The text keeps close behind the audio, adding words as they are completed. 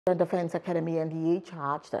Defense Academy NDA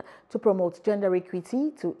charged to promote gender equity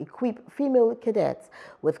to equip female cadets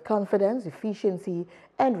with confidence, efficiency,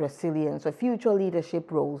 and resilience for future leadership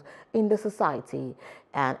roles in the society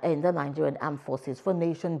and in the Nigerian Armed Forces for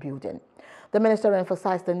nation building. The minister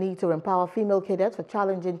emphasized the need to empower female cadets for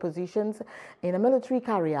challenging positions in a military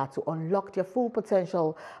career to unlock their full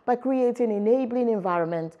potential by creating an enabling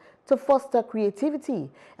environment to foster creativity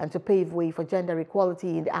and to pave way for gender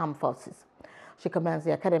equality in the armed forces. She commends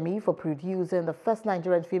the Academy for producing the first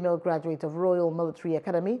Nigerian female graduate of Royal Military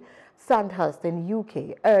Academy, Sandhurst in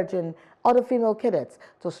UK, urging other female cadets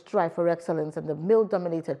to strive for excellence in the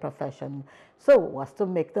male-dominated profession so as to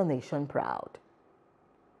make the nation proud.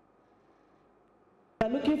 We are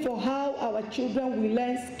looking for how our children will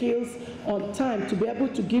learn skills on time to be able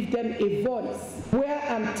to give them a voice, where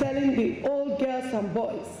I'm telling the old girls and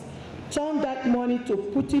boys, turn that money to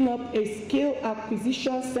putting up a skill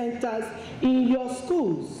acquisition centers in your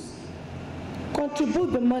schools.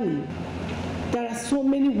 Contribute the money. There are so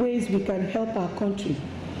many ways we can help our country.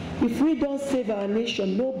 If we don't save our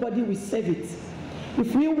nation, nobody will save it.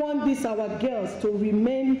 If we want this, our girls, to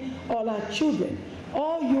remain all our children,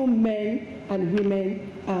 all you men and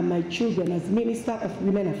women are my children as Minister of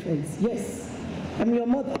Women Affairs. Yes, I'm your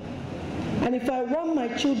mother. And if I want my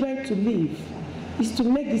children to live, is to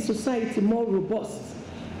make the society more robust,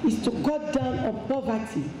 is to cut down on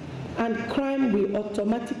poverty, and crime will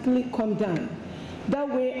automatically come down.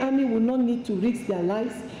 That way, army will not need to risk their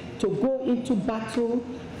lives to go into battle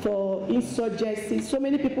for insurgency. So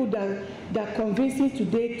many people that are convincing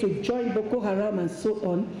today to join Boko Haram and so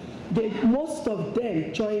on, most of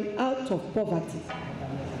them join out of poverty.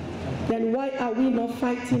 Then why are we not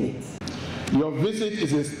fighting it? Your visit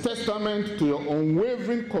is a testament to your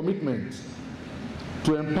unwavering commitment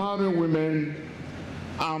to empowering women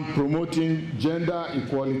and promoting gender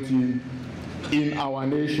equality in our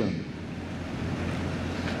nation.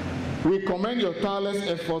 We commend your tireless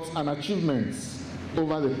efforts and achievements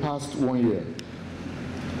over the past 1 year,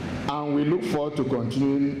 and we look forward to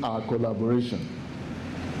continuing our collaboration.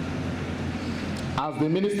 As the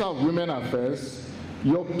Minister of Women Affairs,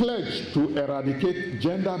 your pledge to eradicate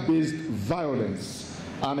gender-based violence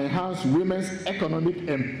and enhance women's economic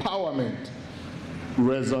empowerment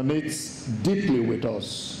resonates deeply with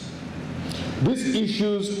us. These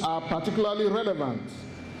issues are particularly relevant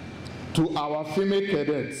to our female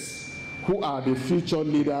cadets, who are the future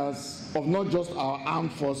leaders of not just our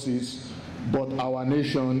armed forces, but our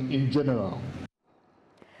nation in general.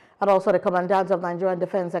 And also, the Commandant of Nigerian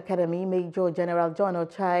Defense Academy, Major General John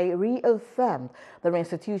Ochai, reaffirmed the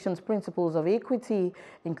institution's principles of equity,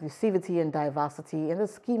 inclusivity, and diversity in the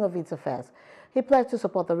scheme of its affairs. He pledged to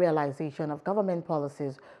support the realization of government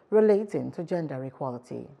policies relating to gender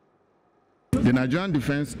equality. The Nigerian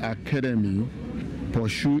Defense Academy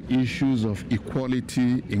pursue issues of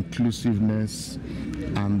equality, inclusiveness,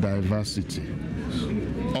 and diversity.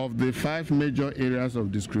 Of the 5 major areas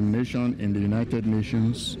of discrimination in the United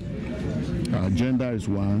Nations, gender is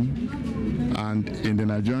one, and in the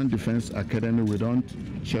Nigerian Defense Academy we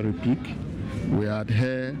don't cherry pick. We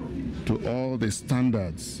adhere to all the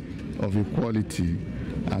standards of equality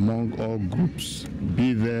among all groups,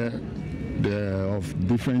 be they're of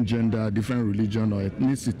different gender, different religion, or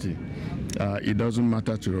ethnicity. It doesn't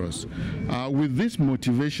matter to us. With this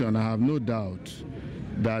motivation, I have no doubt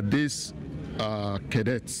that these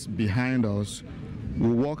cadets behind us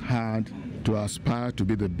will work hard to aspire to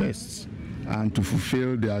be the best and to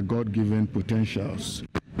fulfill their God-given potentials.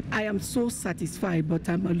 I am so satisfied, but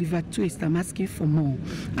I'm Oliver Twist. I'm asking for more.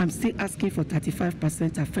 I'm still asking for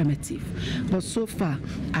 35% affirmative. But so far,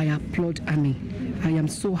 I applaud Annie. I am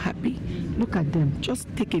so happy. Look at them.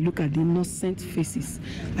 Just take a look at the innocent faces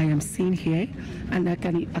I am seeing here. And I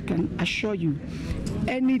can assure you,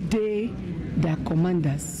 any day there are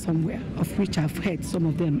commanders somewhere, of which I've heard some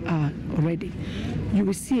of them are already, you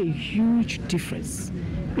will see a huge difference.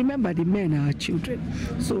 Remember, the men are our children,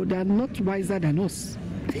 so they are not wiser than us.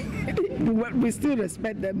 We still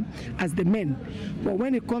respect them as the men, but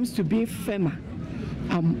when it comes to being firmer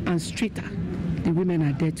and straighter, the women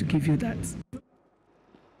are there to give you that.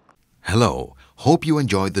 Hello, hope you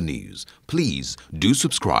enjoyed the news. Please do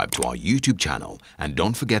subscribe to our YouTube channel and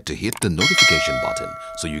don't forget to hit the notification button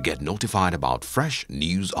so you get notified about fresh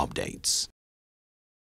news updates.